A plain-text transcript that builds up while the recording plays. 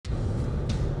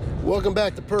Welcome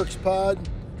back to Perks Pod.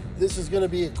 This is going to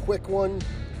be a quick one,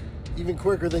 even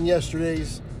quicker than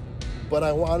yesterday's, but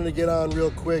I wanted to get on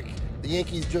real quick. The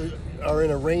Yankees are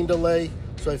in a rain delay,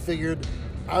 so I figured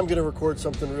I'm going to record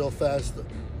something real fast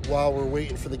while we're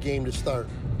waiting for the game to start.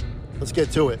 Let's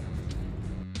get to it.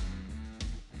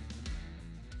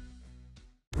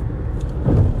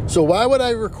 So why would I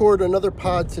record another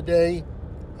pod today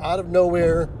out of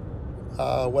nowhere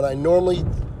when I normally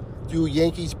do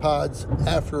Yankees pods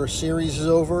after a series is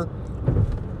over?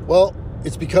 Well,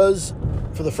 it's because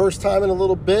for the first time in a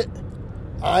little bit,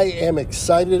 I am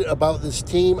excited about this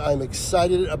team. I'm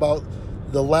excited about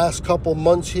the last couple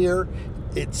months here.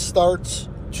 It starts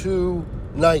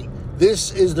tonight.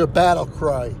 This is the battle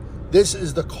cry. This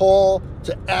is the call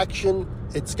to action.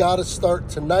 It's got to start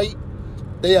tonight.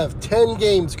 They have 10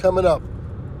 games coming up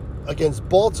against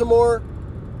Baltimore,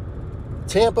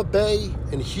 Tampa Bay,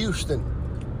 and Houston.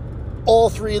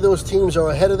 All three of those teams are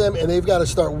ahead of them, and they've got to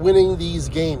start winning these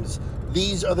games.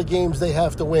 These are the games they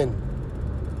have to win.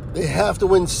 They have to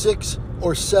win 6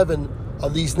 or 7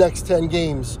 of these next 10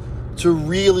 games to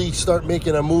really start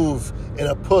making a move and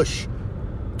a push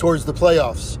towards the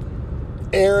playoffs.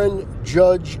 Aaron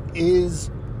Judge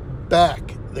is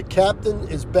back. The captain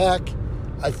is back.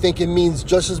 I think it means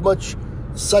just as much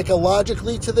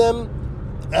psychologically to them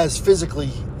as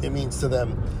physically it means to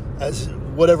them, as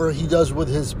whatever he does with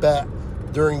his bat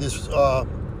during this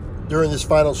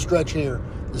final stretch here,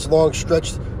 this long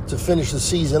stretch to finish the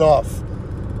season off.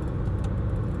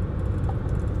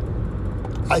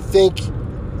 I think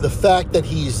the fact that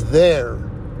he's there,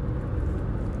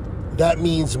 that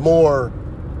means more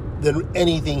than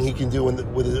anything he can do with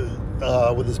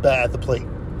his bat at the plate,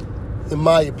 in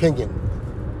my opinion.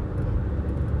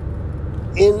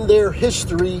 In their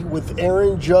history with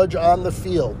Aaron Judge on the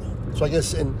field, so I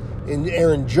guess in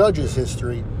Aaron Judge's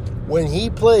history, when he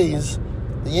plays,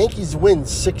 the Yankees win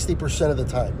 60% of the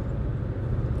time.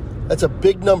 That's a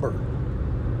big number.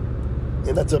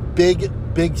 And that's a big,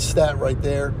 big stat right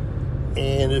there.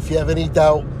 And if you have any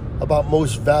doubt about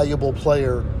most valuable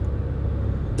player,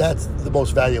 that's the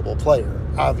most valuable player,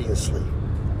 obviously.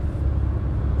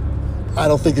 I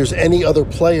don't think there's any other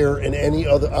player on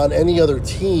any other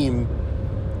team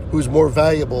who's more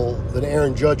valuable than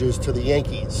Aaron Judge is to the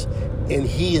Yankees. And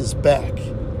he is back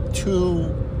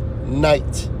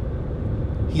tonight.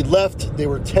 He left. They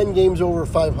were 10 games over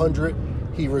 500.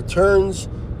 He returns.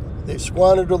 They've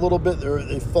squandered a little bit.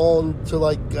 They've fallen to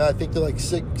I think they're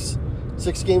six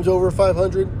games over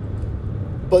 500.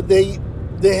 But they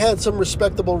had some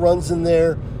respectable runs in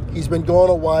there. He's been gone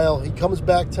a while. He comes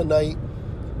back tonight,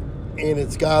 and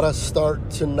it's got to start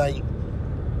tonight.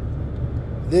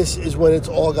 This is when it's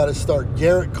all got to start.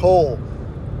 Garrett Cole,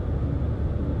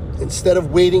 instead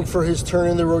of waiting for his turn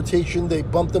in the rotation, they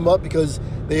bumped him up because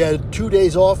they had 2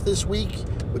 days off this week,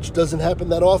 which doesn't happen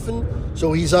that often.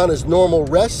 So he's on his normal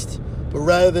rest. But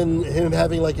rather than him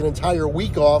having an entire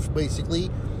week off, basically,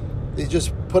 they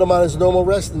just put him on his normal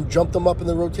rest and jumped him up in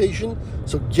the rotation.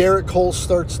 So Garrett Cole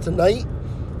starts tonight.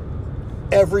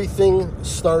 Everything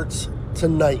starts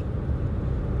tonight.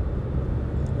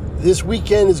 This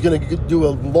weekend is going to go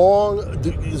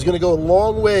a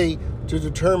long way to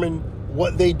determine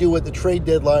what they do at the trade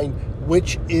deadline,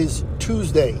 which is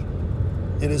Tuesday.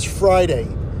 It is Friday.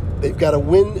 They've got to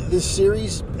win this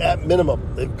series at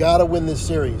minimum. They've got to win this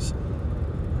series.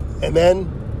 And then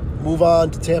move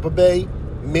on to Tampa Bay,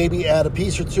 maybe add a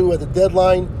piece or two at the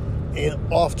deadline,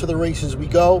 and off to the races we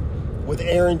go with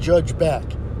Aaron Judge back.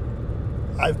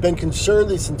 I've been concerned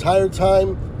this entire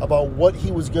time about what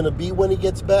he was going to be when he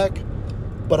gets back,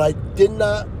 but I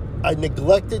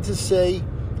neglected to say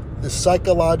the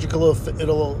psychological effect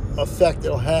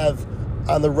it'll have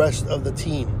on the rest of the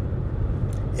team.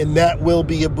 And that will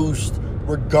be a boost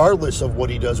regardless of what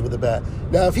he does with the bat.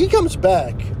 Now, if he comes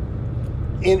back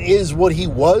and is what he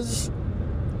was,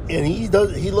 and he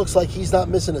looks like he's not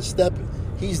missing a step,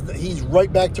 he's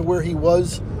right back to where he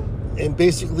was, and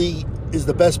basically is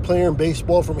the best player in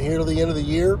baseball from here to the end of the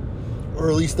year, or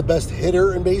at least the best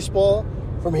hitter in baseball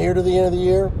from here to the end of the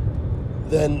year,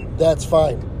 then that's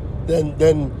fine. Then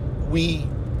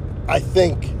I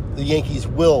think the Yankees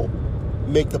will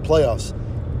make the playoffs.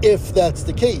 If that's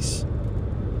the case,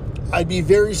 I'd be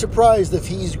very surprised if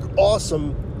he's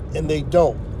awesome and they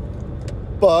don't.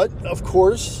 But, of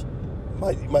course,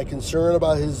 my concern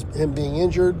about him being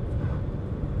injured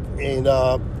and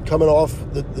coming off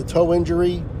the toe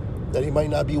injury, that he might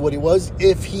not be what he was.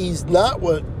 If he's not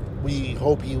what we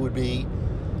hope he would be,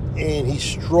 and he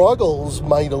struggles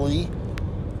mightily,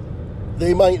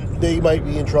 they might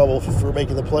be in trouble for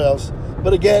making the playoffs.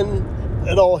 But again,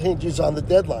 it all hinges on the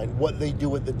deadline, what they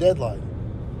do at the deadline.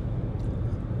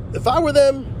 If I were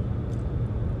them,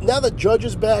 now that Judge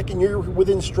is back and you're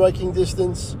within striking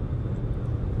distance,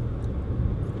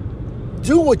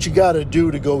 do what you got to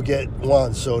do to go get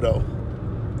Juan Soto.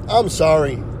 I'm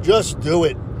sorry. Just do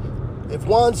it. If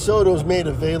Juan Soto's made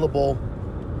available,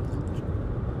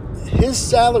 his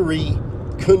salary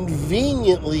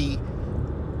conveniently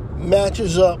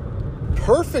matches up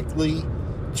perfectly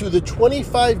to the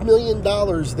 $25 million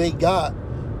they got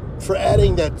for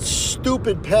adding that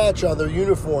stupid patch on their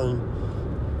uniform.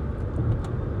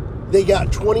 They got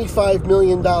 $25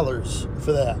 million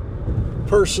for that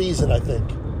per season, I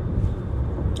think.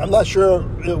 I'm not sure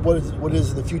what is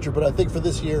in the future, but I think for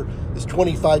this year is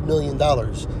 $25 million.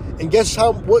 And guess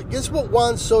what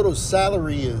Juan Soto's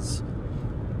salary is?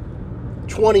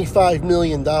 $25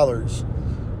 million.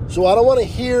 So I don't want to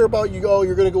hear about you're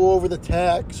going to go over the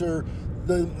tax or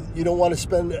you don't want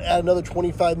to add another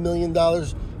 $25 million.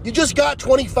 You just got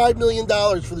 $25 million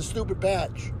for the stupid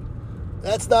patch.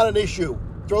 That's not an issue.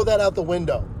 Throw that out the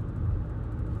window.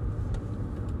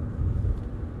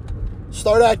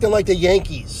 Start acting like the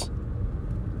Yankees.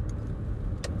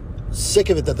 Sick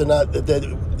of it that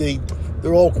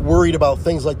they're all worried about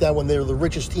things like that when they're the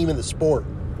richest team in the sport.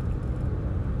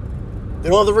 They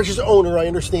don't have the richest owner. I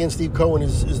understand Steve Cohen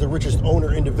is the richest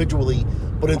owner individually,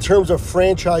 but in terms of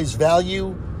franchise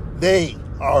value, they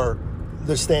are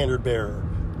the standard bearer.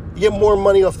 You get more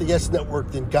money off the Yes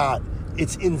Network than God.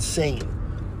 It's insane.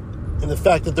 And the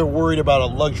fact that they're worried about a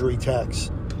luxury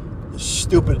tax is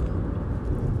stupid.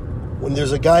 When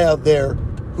there's a guy out there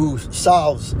who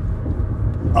solves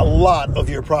a lot of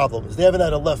your problems. They haven't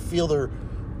had a left fielder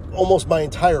almost my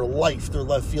entire life. Their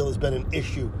left field has been an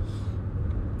issue.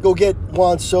 Go get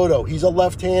Juan Soto. He's a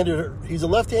left-handed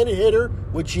hitter,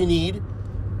 which you need.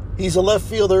 He's a left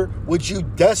fielder, which you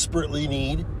desperately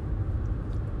need.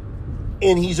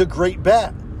 And he's a great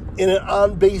bat and an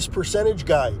on-base percentage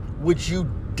guy, which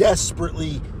you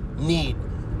desperately need.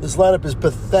 This lineup is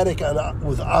pathetic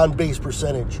with on-base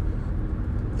percentage.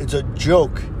 It's a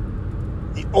joke.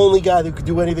 The only guy that could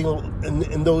do anything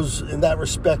in that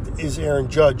respect is Aaron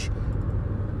Judge.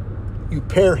 You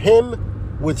pair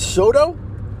him with Soto,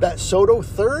 bat Soto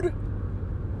third.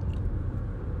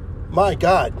 My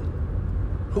God,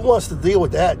 who wants to deal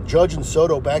with that? Judge and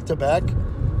Soto back to back.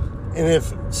 And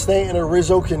if Stanton or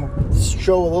Rizzo can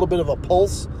show a little bit of a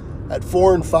pulse at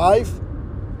 4 and 5,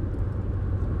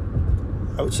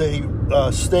 I would say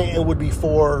Stanton would be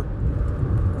 4,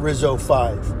 Rizzo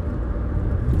 5.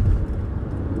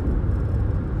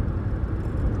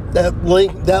 That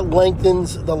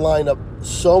lengthens the lineup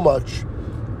so much,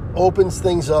 opens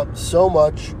things up so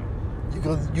much.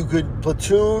 You could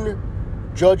platoon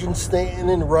Judge and Stanton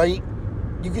in right.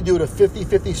 You could do it a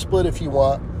 50-50 split if you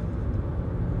want.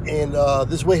 And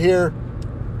this way here,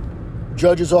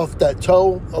 Judge is off that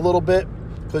toe a little bit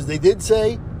because they did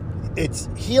say it's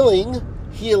healing,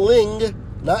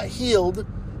 not healed,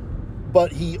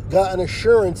 but he got an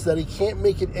assurance that he can't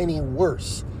make it any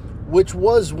worse, which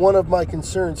was one of my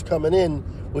concerns coming in,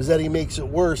 was that he makes it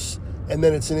worse and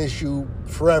then it's an issue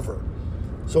forever.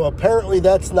 So apparently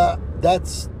that's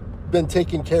been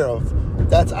taken care of.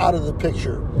 That's out of the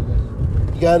picture.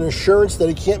 He got an assurance that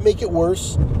he can't make it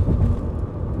worse.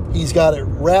 He's got it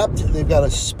wrapped. They've got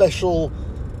a special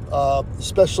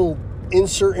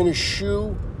insert in his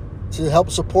shoe to help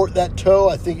support that toe.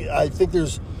 I think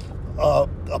there's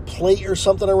a plate or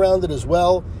something around it as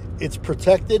well. It's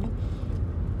protected,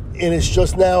 and it's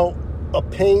just now a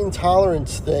pain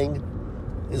tolerance thing.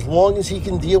 As long as he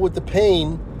can deal with the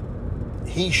pain,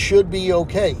 he should be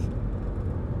okay.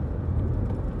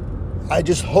 I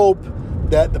just hope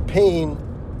that the pain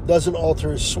doesn't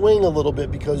alter his swing a little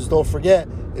bit, because don't forget,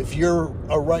 if you're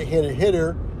a right-handed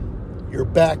hitter, your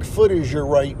back foot is your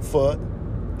right foot.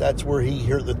 That's where he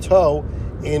hurt the toe.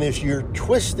 And if you're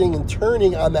twisting and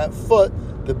turning on that foot,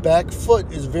 the back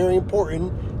foot is very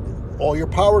important. All your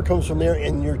power comes from there,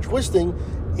 and you're twisting,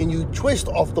 and you twist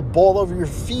off the ball of your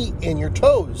feet and your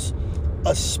toes,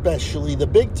 especially the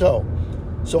big toe.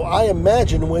 So I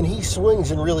imagine when he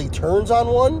swings and really turns on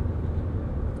one,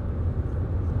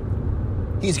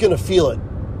 he's going to feel it.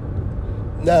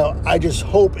 Now, I just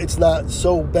hope it's not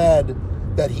so bad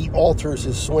that he alters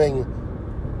his swing.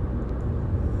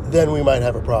 Then we might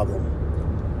have a problem.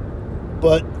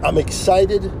 But I'm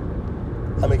excited.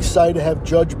 I'm excited to have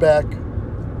Judge back.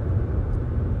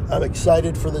 I'm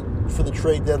excited for the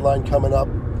trade deadline coming up.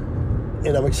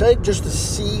 And I'm excited just to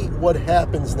see what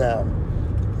happens now.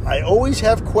 I always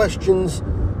have questions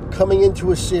coming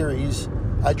into a series.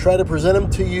 I try to present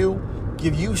them to you,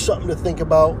 give you something to think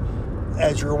about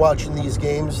as you're watching these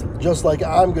games, just like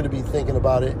I'm going to be thinking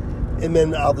about it. And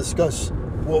then I'll discuss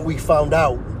what we found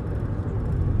out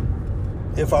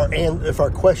if our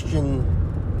question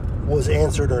was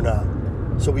answered or not.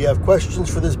 So we have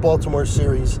questions for this Baltimore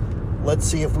series. Let's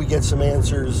see if we get some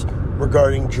answers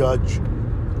regarding Judge.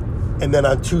 And then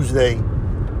on Tuesday,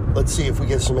 let's see if we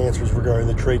get some answers regarding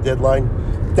the trade deadline.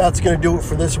 That's going to do it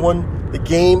for this one. The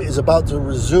game is about to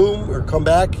resume or come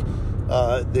back.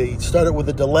 They started with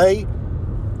a delay.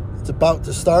 It's about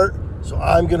to start. So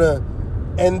I'm going to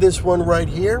end this one right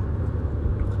here.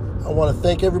 I want to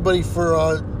thank everybody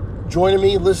for joining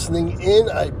me, listening in.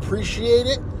 I appreciate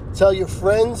it. Tell your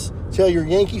friends, tell your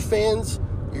Yankee fans,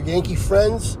 your Yankee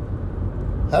friends,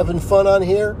 having fun on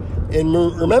here. And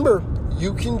remember,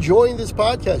 you can join this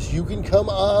podcast. You can come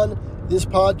on this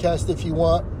podcast if you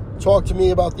want. Talk to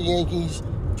me about the Yankees.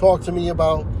 Talk to me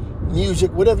about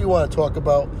music, whatever you want to talk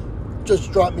about.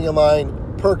 Just drop me a line,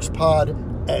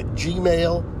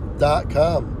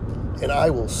 perkspod@gmail.com. And I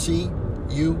will see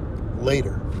you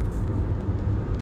later.